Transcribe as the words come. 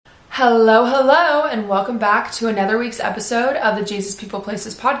Hello, hello, and welcome back to another week's episode of the Jesus People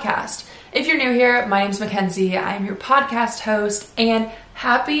Places podcast. If you're new here, my name's Mackenzie. I am your podcast host, and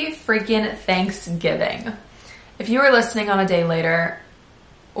happy freaking Thanksgiving. If you were listening on a day later,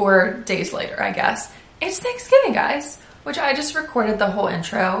 or days later, I guess, it's Thanksgiving, guys, which I just recorded the whole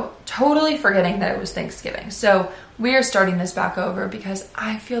intro, totally forgetting that it was Thanksgiving. So we are starting this back over because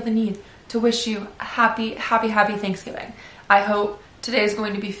I feel the need to wish you a happy Thanksgiving. I hope today is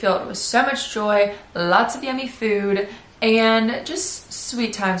going to be filled with so much joy, lots of yummy food, and just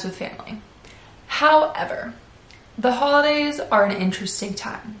sweet times with family. However, the holidays are an interesting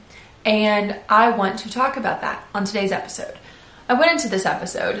time, and I want to talk about that on today's episode. I went into this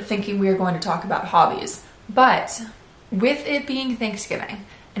episode thinking we were going to talk about hobbies, but with it being Thanksgiving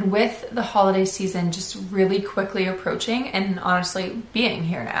and with the holiday season just really quickly approaching and honestly being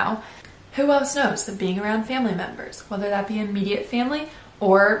here now, who else knows than being around family members, whether that be immediate family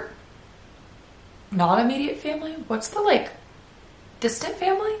or not immediate family? What's the distant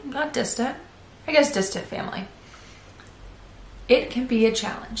family? Not distant. I guess distant family. It can be a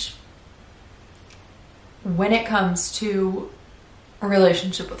challenge when it comes to a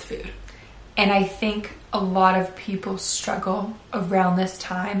relationship with food. And I think a lot of people struggle around this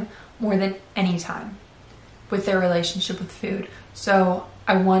time more than any time with their relationship with food. So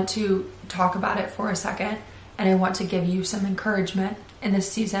I want to talk about it for a second, and I want to give you some encouragement in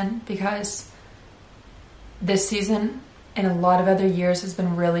this season, because this season and a lot of other years has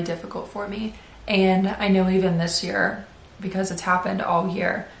been really difficult for me. And I know even this year, because it's happened all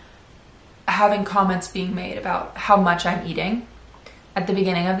year, having comments being made about how much I'm eating. At the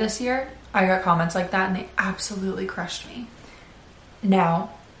beginning of this year, I got comments like that and they absolutely crushed me.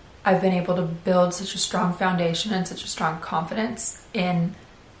 Now, I've been able to build such a strong foundation and such a strong confidence in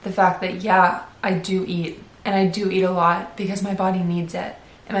the fact that, yeah, I do eat, and I do eat a lot because my body needs it,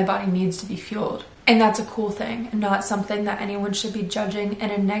 and my body needs to be fueled. And that's a cool thing, and not something that anyone should be judging in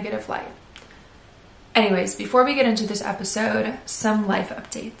a negative light. Anyways, before we get into this episode, some life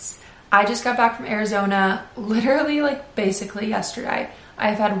updates. I just got back from Arizona, literally basically yesterday.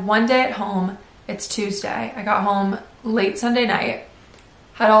 I've had one day at home. It's Tuesday. I got home late Sunday night.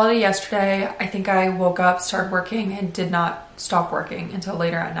 Had all day yesterday. I think I woke up, started working, and did not stop working until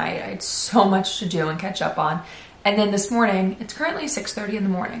later at night. I had so much to do and catch up on. And then this morning, it's currently 6:30 in the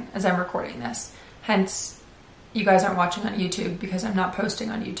morning as I'm recording this. Hence, you guys aren't watching on YouTube because I'm not posting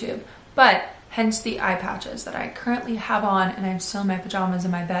on YouTube. But hence the eye patches that I currently have on, and I'm still in my pajamas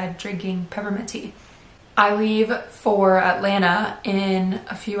in my bed drinking peppermint tea. I leave for Atlanta in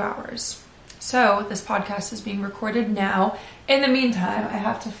a few hours. So this podcast is being recorded now. In the meantime, I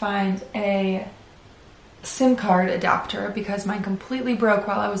have to find a SIM card adapter because mine completely broke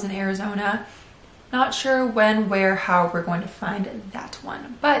while I was in Arizona. Not sure when, where, how we're going to find that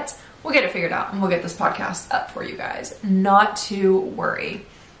one, but we'll get it figured out and we'll get this podcast up for you guys. Not to worry.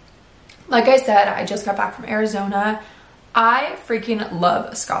 Like I said, I just got back from Arizona. I freaking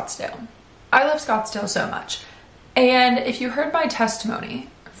love Scottsdale. I love Scottsdale so much. And if you heard my testimony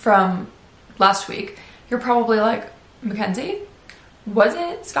from last week, you're probably like, Mackenzie,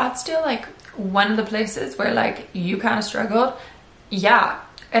 wasn't Scottsdale one of the places where you kind of struggled? Yeah,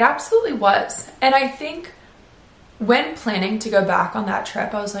 it absolutely was. And I think when planning to go back on that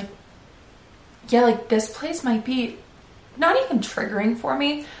trip, I was like, yeah, this place might be not even triggering for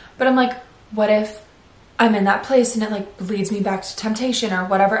me, but I'm like, what if I'm in that place and it leads me back to temptation or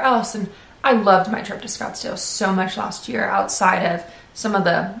whatever else? And I loved my trip to Scottsdale so much last year, outside of some of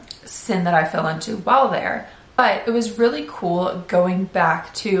the sin that I fell into while there. But it was really cool going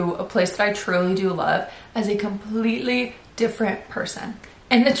back to a place that I truly do love as a completely different person.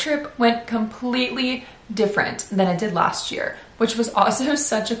 And the trip went completely different than it did last year, which was also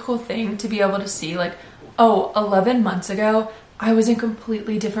such a cool thing to be able to see 11 months ago, I was a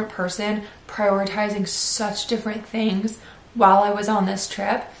completely different person, prioritizing such different things while I was on this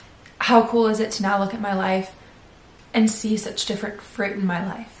trip. How cool is it to now look at my life and see such different fruit in my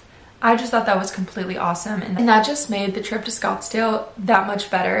life? I just thought that was completely awesome. And that just made the trip to Scottsdale that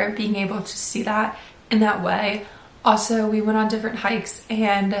much better, being able to see that in that way. Also, we went on different hikes,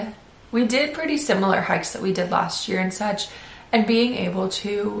 and we did pretty similar hikes that we did last year and such. And being able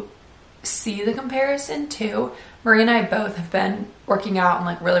to see the comparison too. Marie and I both have been working out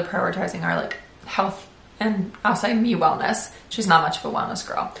and really prioritizing our health, and I'll say me wellness. She's not much of a wellness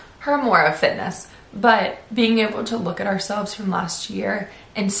girl. Her more of fitness. But being able to look at ourselves from last year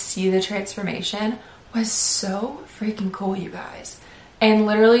and see the transformation was so freaking cool, you guys. And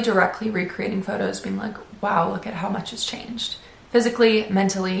literally directly recreating photos, being like, wow, look at how much has changed. Physically,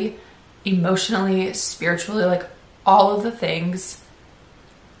 mentally, emotionally, spiritually, all of the things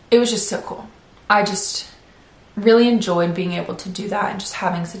it was just so cool. I just really enjoyed being able to do that and just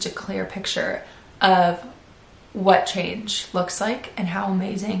having such a clear picture of what change looks like and how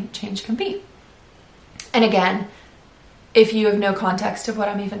amazing change can be. And again, if you have no context of what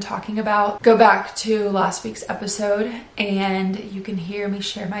I'm even talking about, go back to last week's episode and you can hear me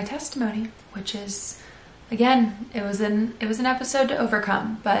share my testimony, which is, again, it was an episode to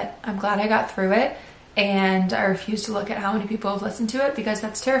overcome, but I'm glad I got through it, and I refuse to look at how many people have listened to it because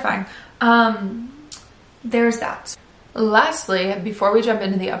that's terrifying. There's that. Lastly, before we jump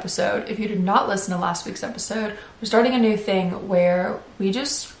into the episode, if you did not listen to last week's episode, we're starting a new thing where we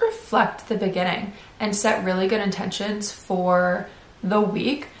just reflect the beginning and set really good intentions for the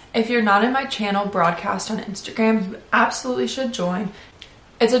week. If you're not in my channel broadcast on Instagram, you absolutely should join.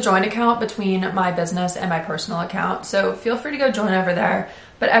 It's a joint account between my business and my personal account, so feel free to go join over there.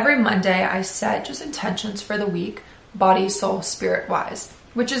 But every Monday I set just intentions for the week, body, soul, spirit wise,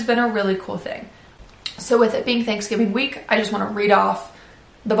 which has been a really cool thing. So with it being Thanksgiving week, I just want to read off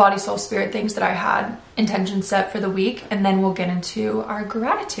the body, soul, spirit things that I had intentions set for the week, and then we'll get into our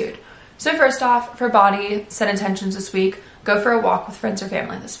gratitude. So first off, for body, set intentions this week, go for a walk with friends or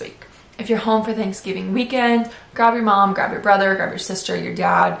family this week. If you're home for Thanksgiving weekend, grab your mom, grab your brother, grab your sister, your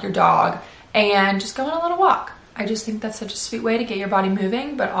dad, your dog, and just go on a little walk. I just think that's such a sweet way to get your body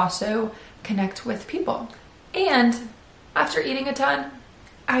moving, but also connect with people. And after eating a ton,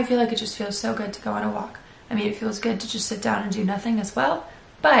 I feel like it just feels so good to go on a walk. I mean, it feels good to just sit down and do nothing as well,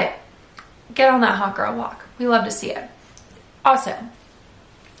 but get on that hot girl walk. We love to see it. Also,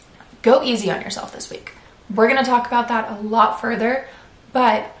 go easy on yourself this week. We're going to talk about that a lot further,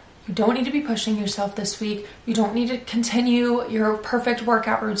 but you don't need to be pushing yourself this week. You don't need to continue your perfect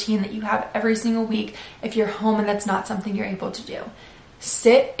workout routine that you have every single week if you're home and that's not something you're able to do.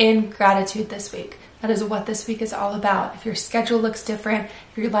 Sit in gratitude this week. That is what this week is all about. If your schedule looks different,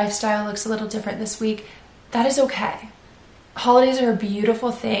 if your lifestyle looks a little different this week, that is okay. Holidays are a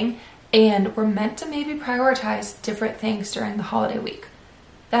beautiful thing, and we're meant to maybe prioritize different things during the holiday week.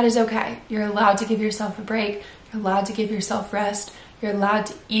 That is okay. You're allowed to give yourself a break. You're allowed to give yourself rest. You're allowed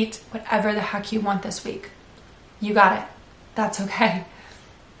to eat whatever the heck you want this week. You got it. That's okay.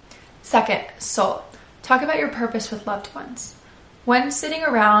 Second, soul. Talk about your purpose with loved ones. When sitting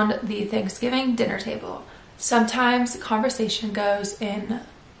around the Thanksgiving dinner table, sometimes conversation goes in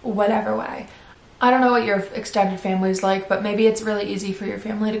whatever way. I don't know what your extended family is like, but maybe it's really easy for your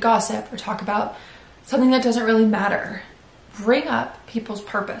family to gossip or talk about something that doesn't really matter. Bring up people's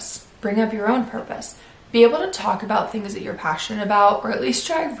purpose. Bring up your own purpose. Be able to talk about things that you're passionate about, or at least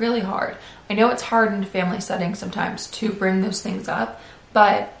try really hard. I know it's hard in family settings sometimes to bring those things up,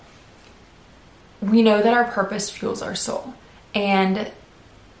 but we know that our purpose fuels our soul. And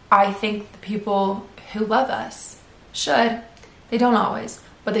I think the people who love us should, they don't always,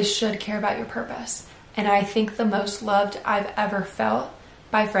 but they should care about your purpose. And I think the most loved I've ever felt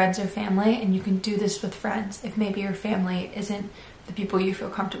by friends or family, and you can do this with friends if maybe your family isn't the people you feel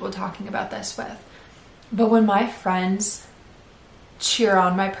comfortable talking about this with. But when my friends cheer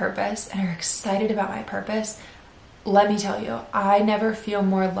on my purpose and are excited about my purpose, let me tell you, I never feel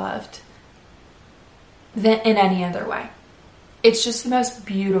more loved than in any other way. It's just the most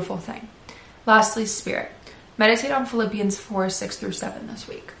beautiful thing. Lastly, spirit. Meditate on Philippians 4:6-7 this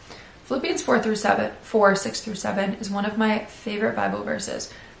week. Philippians 4:6-7 is one of my favorite Bible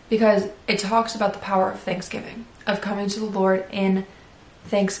verses because it talks about the power of thanksgiving, of coming to the Lord in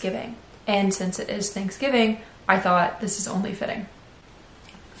thanksgiving. And since it is Thanksgiving, I thought this is only fitting.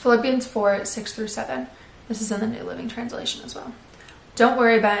 Philippians 4:6-7. This is in the New Living Translation as well. Don't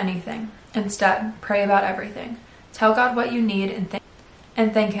worry about anything. Instead, pray about everything. Tell God what you need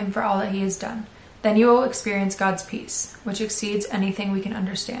and thank Him for all that He has done. Then you will experience God's peace, which exceeds anything we can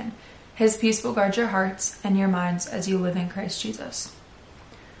understand. His peace will guard your hearts and your minds as you live in Christ Jesus.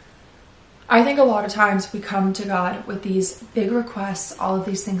 I think a lot of times we come to God with these big requests, all of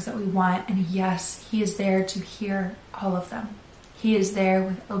these things that we want, and yes, He is there to hear all of them. He is there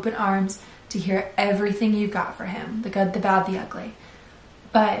with open arms to hear everything you've got for Him, the good, the bad, the ugly.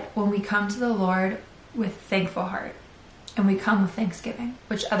 But when we come to the Lord with thankful heart, and we come with thanksgiving,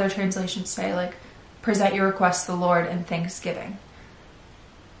 which other translations say, like, present your requests to the Lord in thanksgiving.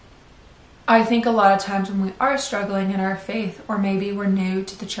 I think a lot of times when we are struggling in our faith, or maybe we're new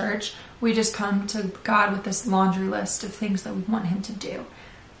to the church, we just come to God with this laundry list of things that we want Him to do.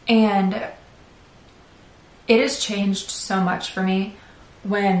 And it has changed so much for me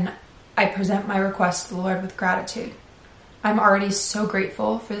when I present my requests to the Lord with gratitude. I'm already so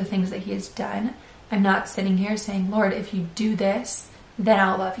grateful for the things that He has done. I'm not sitting here saying, Lord, if you do this, then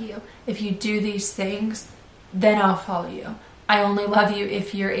I'll love you. If you do these things, then I'll follow you. I only love you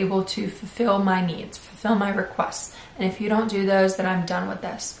if you're able to fulfill my needs, fulfill my requests. And if you don't do those, then I'm done with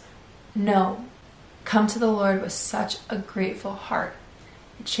this. No. Come to the Lord with such a grateful heart.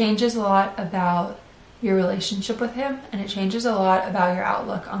 It changes a lot about your relationship with Him, and it changes a lot about your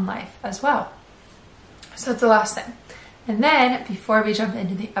outlook on life as well. So that's the last thing. And then, before we jump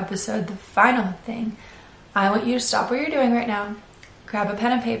into the episode, the final thing, I want you to stop what you're doing right now, grab a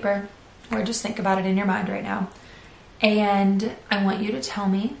pen and paper, or just think about it in your mind right now. And I want you to tell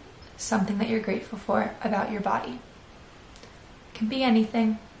me something that you're grateful for about your body. It can be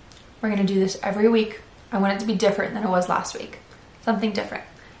anything. We're going to do this every week. I want it to be different than it was last week. Something different.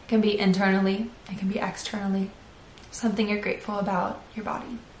 It can be internally. It can be externally. Something you're grateful about your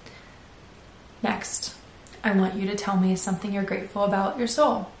body. Next, I want you to tell me something you're grateful about your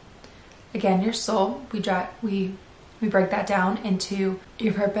soul. Again, your soul, we break that down into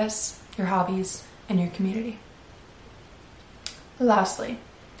your purpose, your hobbies, and your community. Lastly,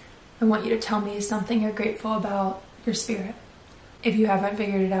 I want you to tell me something you're grateful about your spirit. If you haven't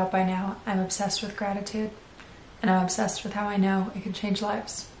figured it out by now, I'm obsessed with gratitude, and I'm obsessed with how I know it can change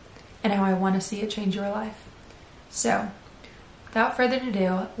lives, and how I want to see it change your life. So, without further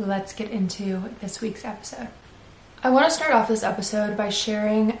ado, let's get into this week's episode. I want to start off this episode by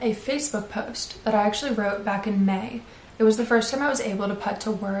sharing a Facebook post that I actually wrote back in May. It was the first time I was able to put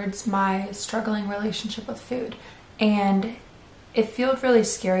to words my struggling relationship with food, and it felt really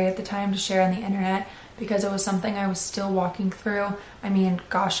scary at the time to share on the internet because it was something I was still walking through. I mean,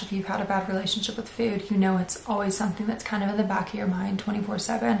 gosh, if you've had a bad relationship with food, you know it's always something that's kind of in the back of your mind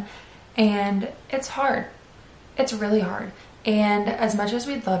 24/7, and it's hard. It's really hard. And as much as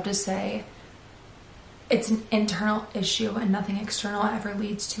we'd love to say it's an internal issue and nothing external ever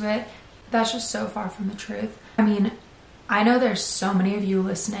leads to it, that's just so far from the truth. I mean, I know there's so many of you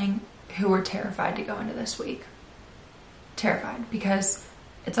listening who were terrified to go into this week. Terrified because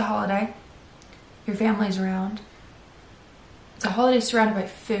it's a holiday. Your family's around. It's a holiday surrounded by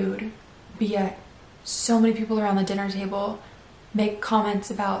food, but yet so many people around the dinner table make comments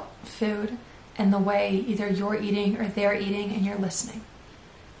about food and the way either you're eating or they're eating, and you're listening.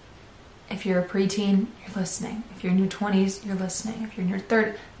 If you're a preteen, you're listening. If you're in your 20s, you're listening. If you're in your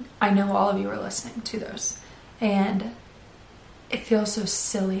 30s, I know all of you are listening to those. And it feels so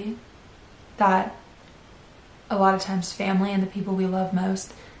silly that a lot of times family and the people we love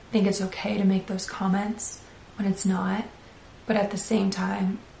most think it's okay to make those comments when it's not. But at the same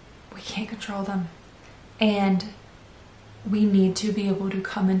time, we can't control them. And we need to be able to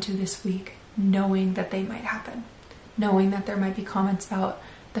come into this week knowing that they might happen. Knowing that there might be comments about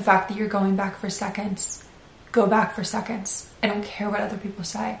the fact that you're going back for seconds. Go back for seconds. I don't care what other people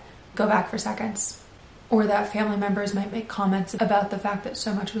say. Go back for seconds. Or that family members might make comments about the fact that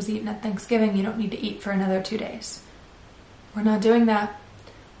so much was eaten at Thanksgiving, you don't need to eat for another 2 days. We're not doing that.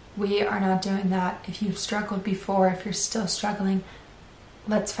 We are not doing that. If you've struggled before, if you're still struggling,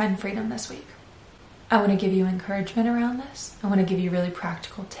 let's find freedom this week. I want to give you encouragement around this. I want to give you really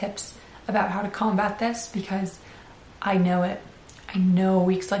practical tips about how to combat this, because I know it. I know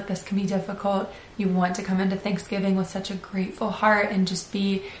weeks like this can be difficult. You want to come into Thanksgiving with such a grateful heart and just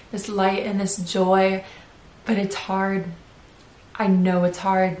be this light and this joy, but it's hard. I know it's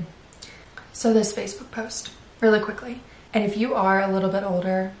hard. So this Facebook post, really quickly, and if you are a little bit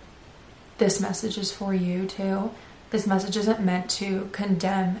older, this message is for you too. This message isn't meant to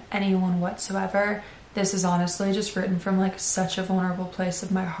condemn anyone whatsoever. This is honestly just written from like such a vulnerable place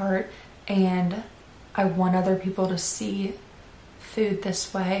of my heart, and I want other people to see food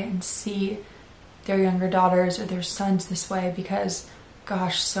this way and see their younger daughters or their sons this way, because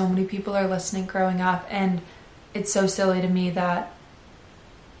gosh, so many people are listening growing up, and it's so silly to me that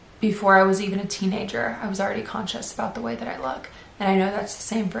before I was even a teenager, I was already conscious about the way that I look. And I know that's the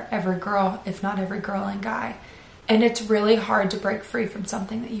same for every girl, if not every girl and guy. And it's really hard to break free from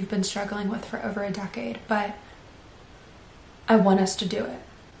something that you've been struggling with for over a decade, but I want us to do it.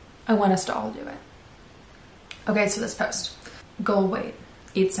 I want us to all do it. Okay, so this post. Goal weight.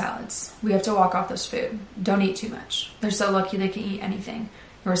 Eat salads. We have to walk off this food. Don't eat too much. They're so lucky they can eat anything.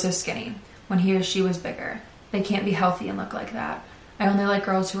 You're so skinny. When he or she was bigger. They can't be healthy and look like that. I only like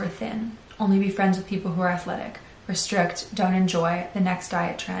girls who are thin. Only be friends with people who are athletic. Restrict. Don't enjoy. The next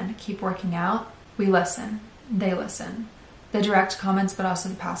diet trend. Keep working out. We listen. They listen. The direct comments, but also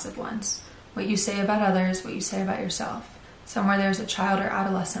the passive ones. What you say about others, what you say about yourself. Somewhere there's a child or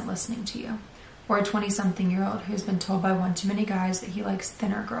adolescent listening to you. Or a 20-something-year-old who's been told by one too many guys that he likes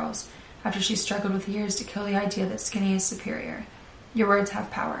thinner girls after she struggled with years to kill the idea that skinny is superior. Your words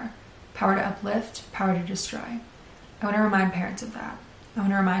have power. Power to uplift, power to destroy. I want to remind parents of that. I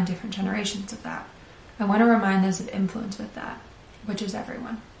want to remind different generations of that. I want to remind those of influence with that, which is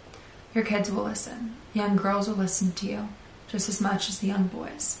everyone. Your kids will listen. Young girls will listen to you just as much as the young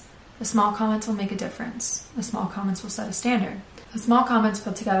boys. The small comments will make a difference. The small comments will set a standard. The small comments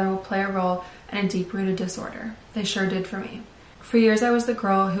put together will play a role in a deep-rooted disorder. They sure did for me. For years, I was the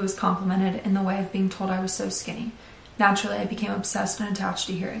girl who was complimented in the way of being told I was so skinny. Naturally, I became obsessed and attached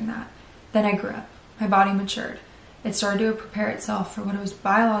to hearing that. Then I grew up. My body matured. It started to prepare itself for what it was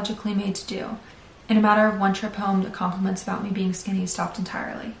biologically made to do. In a matter of one trip home, the compliments about me being skinny stopped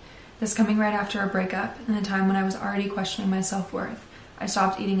entirely. This coming right after a breakup, and the time when I was already questioning my self-worth, I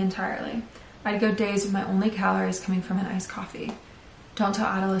stopped eating entirely. I'd go days with my only calories coming from an iced coffee. Don't tell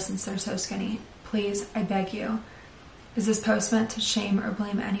adolescents they're so skinny. Please, I beg you. Is this post meant to shame or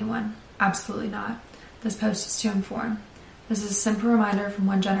blame anyone? Absolutely not. This post is to inform. This is a simple reminder from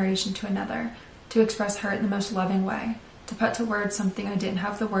one generation to another, to express hurt in the most loving way, to put to words something I didn't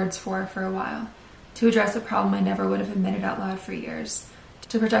have the words for a while, to address a problem I never would have admitted out loud for years,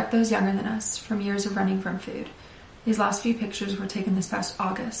 to protect those younger than us from years of running from food. These last few pictures were taken this past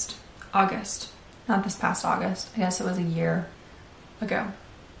August. Not this past August. I guess it was a year ago.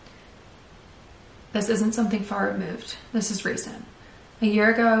 This isn't something far removed. This is recent. A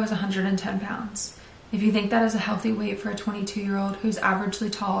year ago, I was 110 pounds. If you think that is a healthy weight for a 22-year-old who's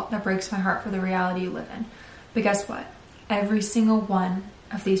averagely tall, that breaks my heart for the reality you live in. But guess what? Every single one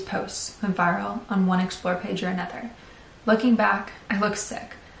of these posts went viral on one Explore page or another. Looking back, I look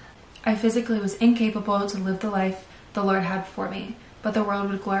sick. I physically was incapable to live the life the Lord had for me, but the world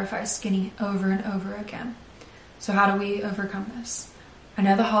would glorify skinny over and over again. So how do we overcome this? I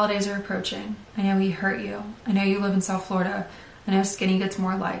know the holidays are approaching. I know we hurt you. I know you live in South Florida. I know skinny gets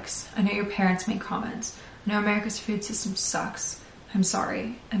more likes. I know your parents make comments. I know America's food system sucks. I'm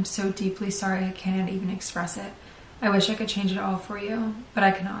sorry. I'm so deeply sorry I can't even express it. I wish I could change it all for you, but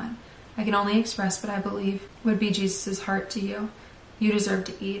I cannot. I can only express what I believe would be Jesus' heart to you. You deserve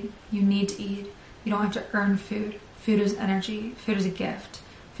to eat. You need to eat. You don't have to earn food. Food is energy. Food is a gift.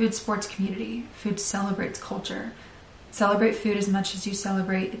 Food supports community. Food celebrates culture. Celebrate food as much as you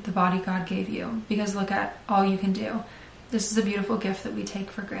celebrate the body God gave you, because look at all you can do. This is a beautiful gift that we take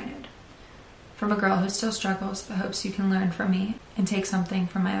for granted. From a girl who still struggles but hopes you can learn from me and take something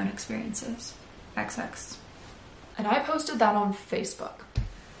from my own experiences. XX. And I posted that on Facebook,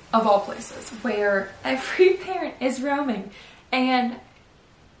 of all places, where every parent is roaming. And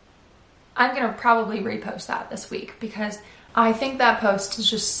I'm going to probably repost that this week because I think that post is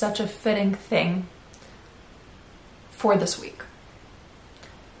just such a fitting thing for this week.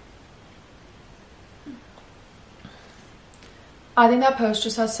 I think that post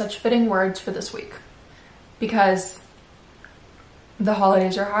just has such fitting words for this week because the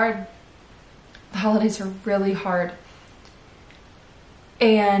holidays are hard. The holidays are really hard.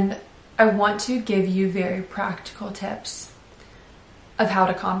 And I want to give you very practical tips of how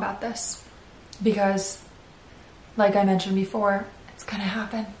to combat this because, like I mentioned before, it's going to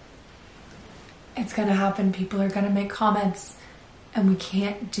happen. It's going to happen. People are going to make comments and we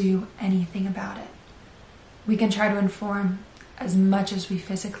can't do anything about it. We can try to inform as much as we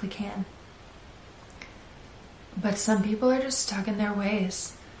physically can. But some people are just stuck in their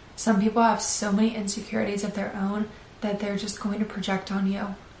ways. Some people have so many insecurities of their own that they're just going to project on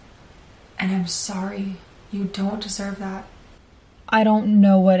you. And I'm sorry, you don't deserve that. I don't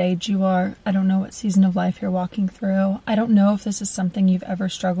know what age you are. I don't know what season of life you're walking through. I don't know if this is something you've ever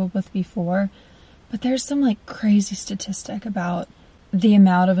struggled with before. But there's some crazy statistic about the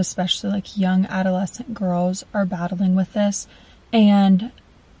amount of especially young adolescent girls are battling with this. And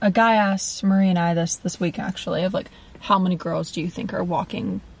a guy asked Marie and I this week actually of how many girls do you think are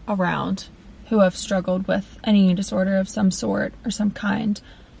walking around who have struggled with an eating disorder of some sort or some kind.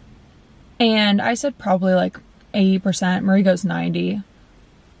 And I said probably 80%. Marie goes 90%.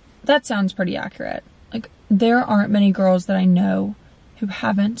 That sounds pretty accurate. There aren't many girls that I know who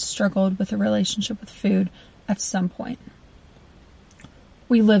haven't struggled with a relationship with food at some point.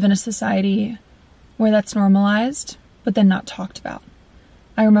 We live in a society where that's normalized, but then not talked about.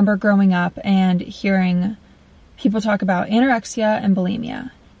 I remember growing up and hearing people talk about anorexia and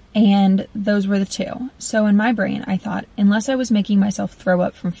bulimia, and those were the two. So in my brain, I thought, unless I was making myself throw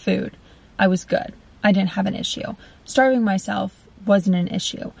up from food, I was good. I didn't have an issue. Starving myself wasn't an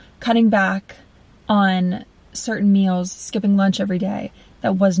issue. Cutting back on certain meals, skipping lunch every day,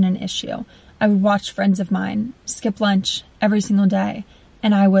 that wasn't an issue. I would watch friends of mine skip lunch every single day,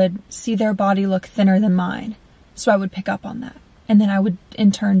 and I would see their body look thinner than mine. So I would pick up on that. And then I would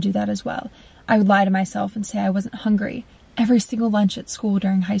in turn do that as well. I would lie to myself and say I wasn't hungry every single lunch at school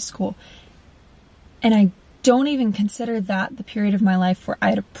during high school. And I don't even consider that the period of my life where I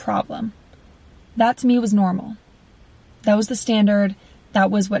had a problem. That to me was normal. That was the standard.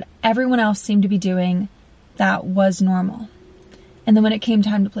 That was what everyone else seemed to be doing. That was normal. And then when it came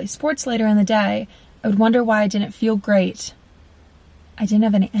time to play sports later in the day, I would wonder why I didn't feel great. I didn't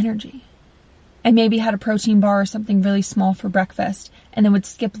have any energy. I maybe had a protein bar or something really small for breakfast, and then would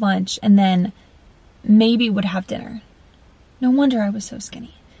skip lunch, and then maybe would have dinner. No wonder I was so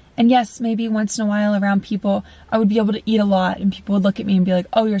skinny. And yes, maybe once in a while around people, I would be able to eat a lot, and people would look at me and be like,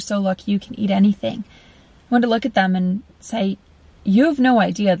 oh, you're so lucky you can eat anything. I wanted to look at them and say, you have no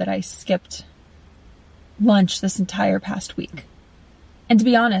idea that I skipped lunch this entire past week. And to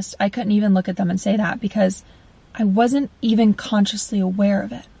be honest, I couldn't even look at them and say that because I wasn't even consciously aware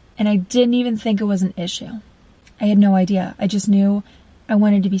of it. And I didn't even think it was an issue. I had no idea. I just knew I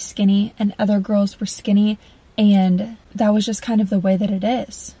wanted to be skinny and other girls were skinny, and that was just kind of the way that it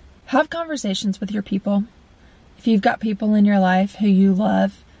is. Have conversations with your people. If you've got people in your life who you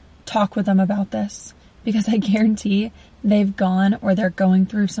love, talk with them about this, because I guarantee they've gone or they're going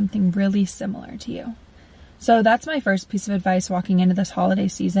through something really similar to you. So that's my first piece of advice walking into this holiday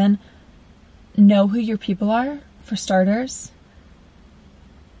season. Know who your people are, for starters,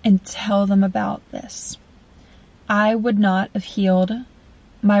 and tell them about this. I would not have healed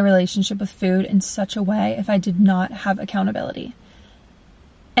my relationship with food in such a way if I did not have accountability.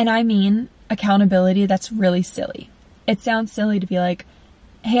 And I mean accountability that's really silly. It sounds silly to be like,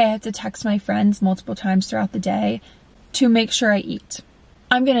 hey, I have to text my friends multiple times throughout the day to make sure I eat.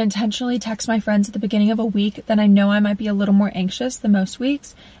 I'm going to intentionally text my friends at the beginning of a week that I know I might be a little more anxious than most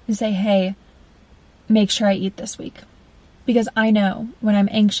weeks and say, hey, make sure I eat this week. Because I know when I'm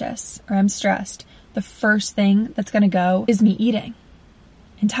anxious or I'm stressed, the first thing that's going to go is me eating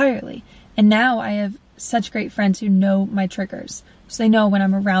entirely. And now I have such great friends who know my triggers. So they know when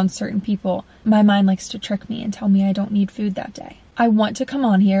I'm around certain people, my mind likes to trick me and tell me I don't need food that day. I want to come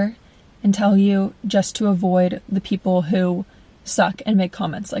on here and tell you just to avoid the people who suck and make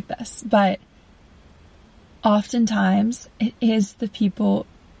comments like this. But oftentimes it is the people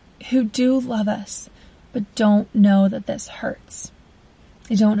who do love us, but don't know that this hurts.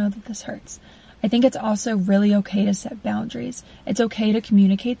 They don't know that this hurts. I think it's also really okay to set boundaries. It's okay to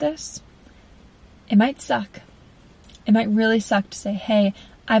communicate this. It might suck. It might really suck to say, hey,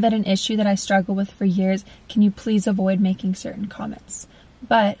 I've had an issue that I struggle with for years. Can you please avoid making certain comments?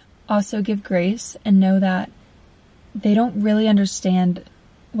 But also give grace and know that they don't really understand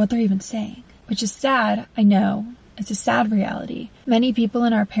what they're even saying, which is sad. I know it's a sad reality. Many people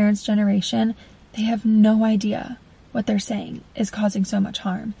in our parents' generation, they have no idea what they're saying is causing so much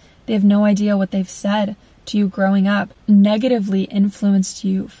harm. They have no idea what they've said to you growing up negatively influenced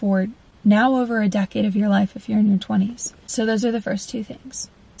you for now over a decade of your life if you're in your 20s. So those are the first two things.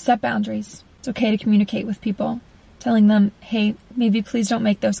 Set boundaries. It's okay to communicate with people, telling them, hey, maybe please don't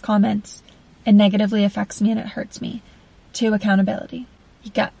make those comments. It negatively affects me and it hurts me. 2, accountability.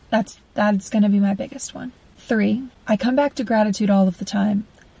 That's going to be my biggest one. 3, I come back to gratitude all of the time,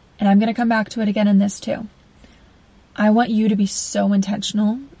 and I'm going to come back to it again in this too. I want you to be so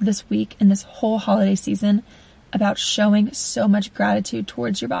intentional this week and this whole holiday season about showing so much gratitude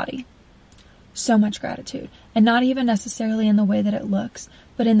towards your body. So much gratitude. And not even necessarily in the way that it looks,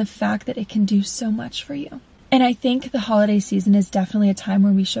 but in the fact that it can do so much for you. And I think the holiday season is definitely a time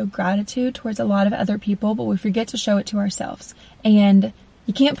where we show gratitude towards a lot of other people, but we forget to show it to ourselves. And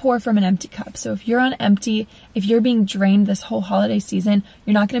you can't pour from an empty cup. So if you're on empty, if you're being drained this whole holiday season,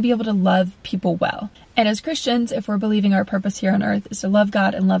 you're not going to be able to love people well. And as Christians, if we're believing our purpose here on earth is to love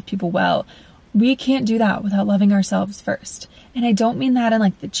God and love people well, we can't do that without loving ourselves first. And I don't mean that in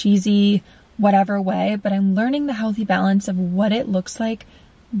like the cheesy, whatever way, but I'm learning the healthy balance of what it looks like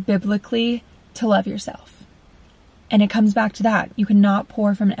biblically to love yourself. And it comes back to that. You cannot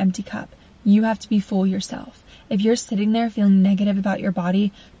pour from an empty cup. You have to be full yourself. If you're sitting there feeling negative about your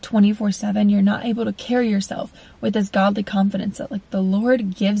body 24/7, you're not able to carry yourself with this godly confidence that like the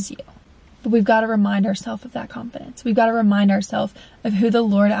Lord gives you. But we've got to remind ourselves of that confidence. We've got to remind ourselves of who the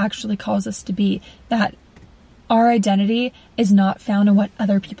Lord actually calls us to be, that our identity is not found in what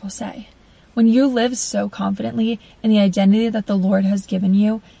other people say. When you live so confidently in the identity that the Lord has given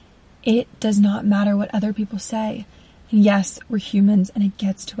you, it does not matter what other people say. And yes, we're humans and it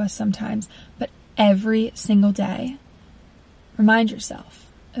gets to us sometimes, but every single day, remind yourself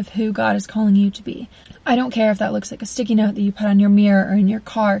of who God is calling you to be. I don't care if that looks like a sticky note that you put on your mirror or in your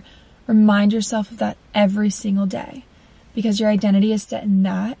car. Remind yourself of that every single day, because your identity is set in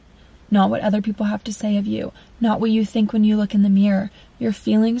that, not what other people have to say of you, not what you think when you look in the mirror. Your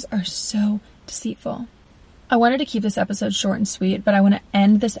feelings are so deceitful. I wanted to keep this episode short and sweet, but I want to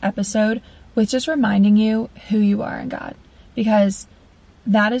end this episode with just reminding you who you are in God, because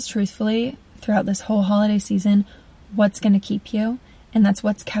that is truthfully throughout this whole holiday season what's going to keep you. And that's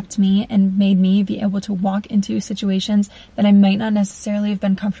what's kept me and made me be able to walk into situations that I might not necessarily have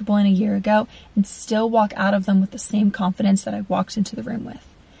been comfortable in a year ago and still walk out of them with the same confidence that I walked into the room with.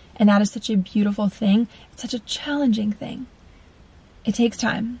 And that is such a beautiful thing. It's such a challenging thing. It takes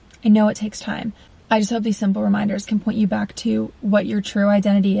time. I know it takes time. I just hope these simple reminders can point you back to what your true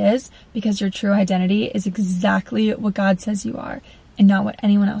identity is, because your true identity is exactly what God says you are and not what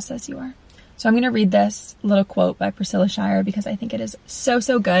anyone else says you are. So I'm going to read this little quote by Priscilla Shirer because I think it is so,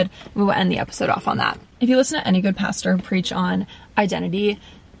 so good. We will end the episode off on that. If you listen to any good pastor preach on identity,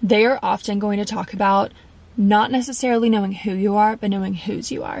 they are often going to talk about not necessarily knowing who you are, but knowing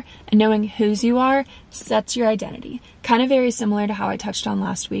whose you are. And knowing whose you are sets your identity. Kind of very similar to how I touched on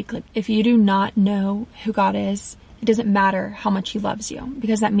last week. Like, if you do not know who God is, it doesn't matter how much he loves you,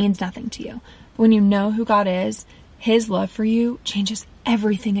 because that means nothing to you. But when you know who God is, his love for you changes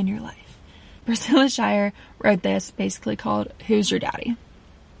everything in your life. Priscilla Shirer wrote this, basically called Who's Your Daddy?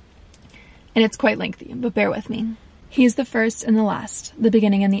 And it's quite lengthy, but bear with me. He is the first and the last, the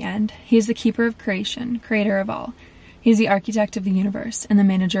beginning and the end. He is the keeper of creation, creator of all. He is the architect of the universe and the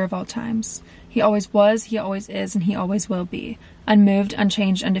manager of all times. He always was, he always is, and he always will be. Unmoved,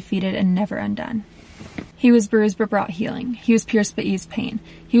 unchanged, undefeated, and never undone. He was bruised but brought healing. He was pierced but eased pain.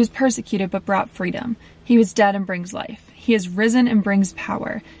 He was persecuted but brought freedom. He was dead and brings life. He is risen and brings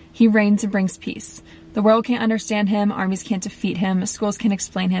power. He reigns and brings peace. The world can't understand him, armies can't defeat him, schools can't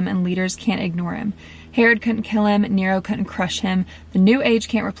explain him, and leaders can't ignore him. Herod couldn't kill him, Nero couldn't crush him, the new age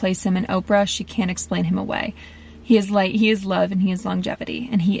can't replace him, and Oprah, she can't explain him away. He is light, he is love, and he is longevity,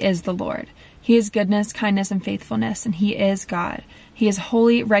 and he is the Lord. He is goodness, kindness, and faithfulness, and he is God. He is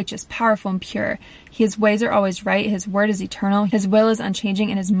holy, righteous, powerful, and pure. His ways are always right, his word is eternal, his will is unchanging,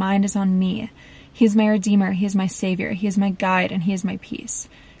 and his mind is on me. He is my Redeemer, he is my Savior, he is my guide, and he is my peace.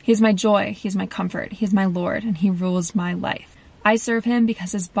 He is my joy, he is my comfort, he is my Lord, and he rules my life. I serve him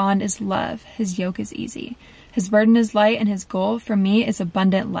because his bond is love, his yoke is easy. His burden is light, and his goal for me is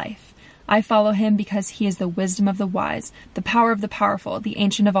abundant life. I follow him because he is the wisdom of the wise, the power of the powerful, the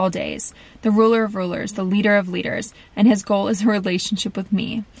ancient of all days, the ruler of rulers, the leader of leaders, and his goal is a relationship with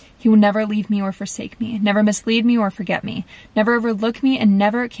me. He will never leave me or forsake me, never mislead me or forget me, never overlook me, and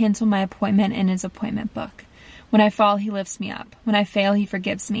never cancel my appointment in his appointment book. When I fall, he lifts me up. When I fail, he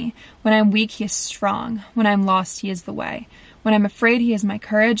forgives me. When I'm weak, he is strong. When I'm lost, he is the way. When I'm afraid, he is my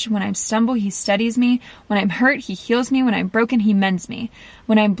courage. When I stumble, he steadies me. When I'm hurt, he heals me. When I'm broken, he mends me.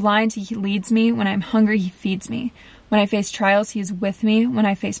 When I'm blind, he leads me. When I'm hungry, he feeds me. When I face trials, he is with me. When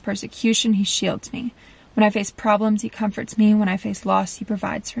I face persecution, he shields me. When I face problems, he comforts me. When I face loss, he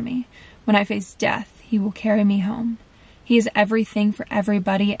provides for me. When I face death, he will carry me home. He is everything for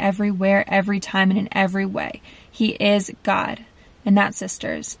everybody, everywhere, every time, and in every way. He is God. And that,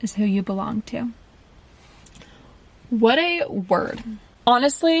 sisters, is who you belong to. What a word.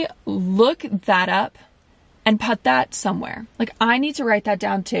 Honestly, look that up and put that somewhere. Like, I need to write that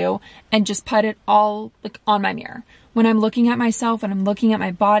down too and just put it all like on my mirror. When I'm looking at myself, when I'm looking at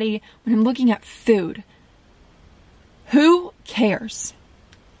my body, when I'm looking at food. Who cares?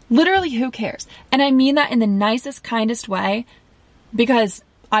 Literally, who cares? And I mean that in the nicest, kindest way, because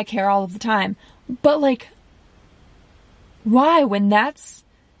I care all of the time. But like, why, when that's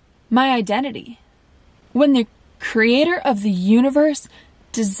my identity? When the creator of the universe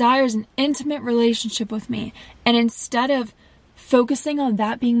desires an intimate relationship with me, and instead of focusing on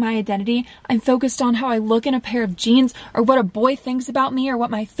that being my identity, I'm focused on how I look in a pair of jeans, or what a boy thinks about me, or what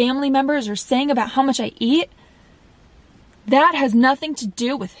my family members are saying about how much I eat. That has nothing to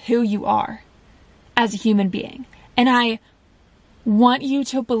do with who you are as a human being. And I want you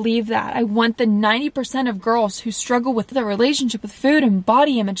to believe that. I want the 90% of girls who struggle with the relationship with food and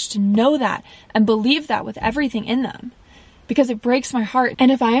body image to know that and believe that with everything in them, because it breaks my heart.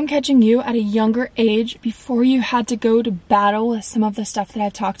 And if I am catching you at a younger age, before you had to go to battle with some of the stuff that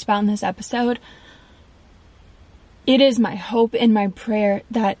I've talked about in this episode, it is my hope and my prayer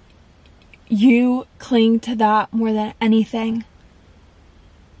that you cling to that more than anything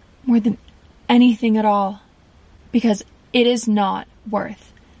at all, because it is not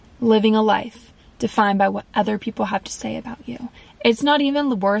worth living a life defined by what other people have to say about you. It's not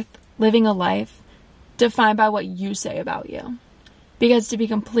even worth living a life defined by what you say about you. Because to be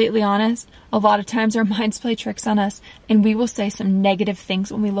completely honest, a lot of times our minds play tricks on us, and we will say some negative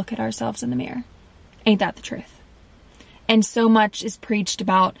things when we look at ourselves in the mirror. Ain't that the truth? And so much is preached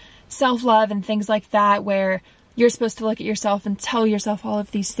about self-love and things like that, where you're supposed to look at yourself and tell yourself all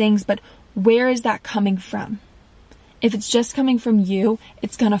of these things, but where is that coming from? If it's just coming from you,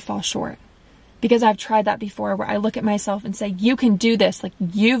 it's gonna fall short. Because I've tried that before, where I look at myself and say, you can do this, like,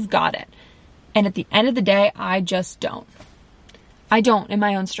 you've got it. And at the end of the day, I just don't. I don't in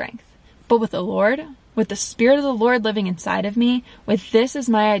my own strength. But with the Lord, with the Spirit of the Lord living inside of me, with this as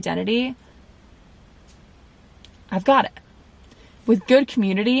my identity, I've got it. With good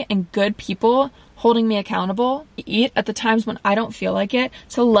community and good people holding me accountable, to eat at the times when I don't feel like it,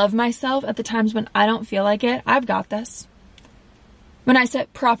 to love myself at the times when I don't feel like it, I've got this. When I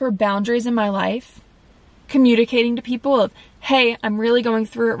set proper boundaries in my life, communicating to people of, hey, I'm really going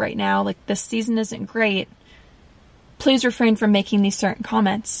through it right now, like this season isn't great, please refrain from making these certain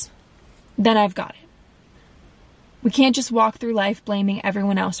comments, then I've got it. We can't just walk through life blaming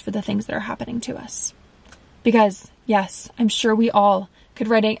everyone else for the things that are happening to us. Because, yes, I'm sure we all could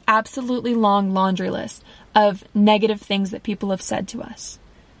write an absolutely long laundry list of negative things that people have said to us.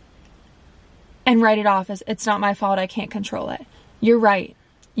 And write it off as, it's not my fault, I can't control it. You're right.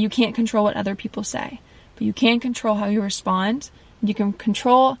 You can't control what other people say. But you can control how you respond. You can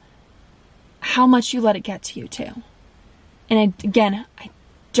control how much you let it get to you too. And I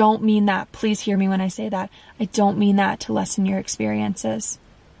don't mean that. Please hear me when I say that. I don't mean that to lessen your experiences.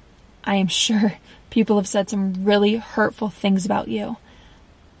 I am sure people have said some really hurtful things about you.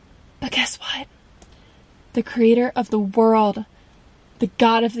 But guess what? The creator of the world, the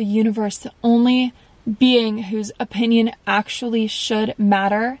God of the universe, the only being whose opinion actually should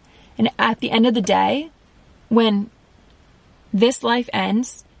matter, and at the end of the day, when this life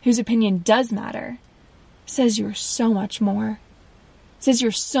ends, whose opinion does matter, says you're so much more. Says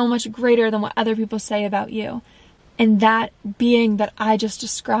you're so much greater than what other people say about you. And that being that I just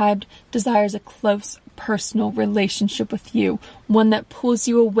described desires a close personal relationship with you, one that pulls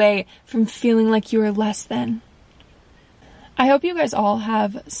you away from feeling like you are less than. I hope you guys all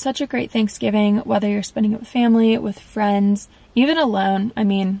have such a great Thanksgiving, whether you're spending it with family, with friends, even alone. I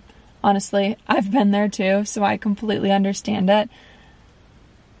mean, honestly, I've been there too, so I completely understand it.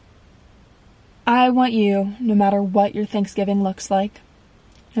 I want you, no matter what your Thanksgiving looks like,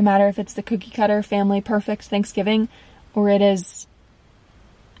 no matter if it's the cookie cutter family perfect Thanksgiving or it is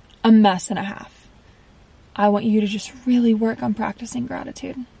a mess and a half, I want you to just really work on practicing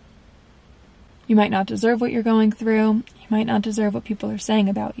gratitude. You might not deserve what you're going through. You might not deserve what people are saying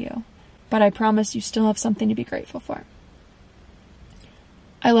about you. But I promise you still have something to be grateful for.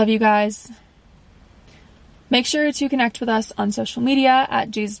 I love you guys. Make sure to connect with us on social media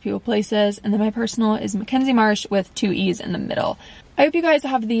at Jesus People Places. And then my personal is Mackenzie Marsh with 2 E's in the middle. I hope you guys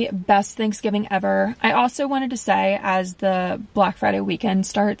have the best Thanksgiving ever. I also wanted to say, as the Black Friday weekend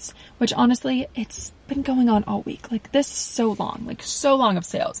starts, which honestly, it's been going on all week. Like, this is so long of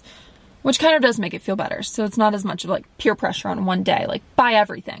sales, which kind of does make it feel better. So it's not as much of like peer pressure on one day, like buy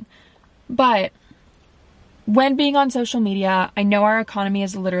everything. But when being on social media, I know our economy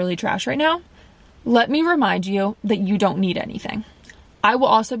is literally trash right now. Let me remind you that you don't need anything. I will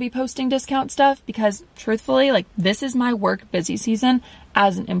also be posting discount stuff because truthfully, like, this is my work busy season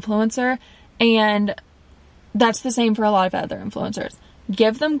as an influencer, and that's the same for a lot of other influencers.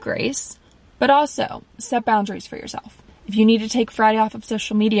 Give them grace, but also set boundaries for yourself. If you need to take Friday off of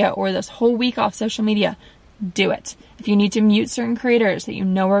social media or this whole week off social media, do it. If you need to mute certain creators that you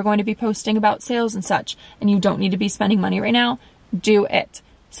know are going to be posting about sales and such, and you don't need to be spending money right now, do it.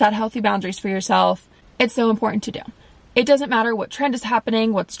 Set healthy boundaries for yourself. It's so important to do. It doesn't matter what trend is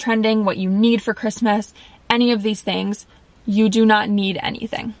happening, what's trending, what you need for Christmas, any of these things. You do not need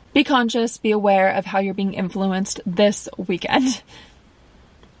anything. Be conscious, be aware of how you're being influenced this weekend.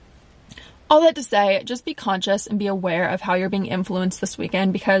 All that to say, just be conscious and be aware of how you're being influenced this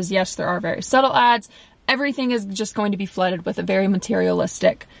weekend, because yes, there are very subtle ads. Everything is just going to be flooded with a very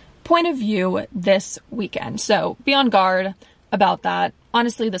materialistic point of view this weekend. So be on guard about that.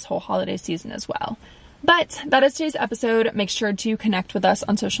 Honestly, this whole holiday season as well. But that is today's episode. Make sure to connect with us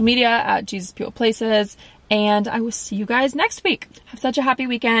on social media at Jesus People Places, and I will see you guys next week. Have such a happy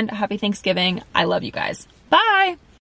weekend, a happy Thanksgiving. I love you guys. Bye!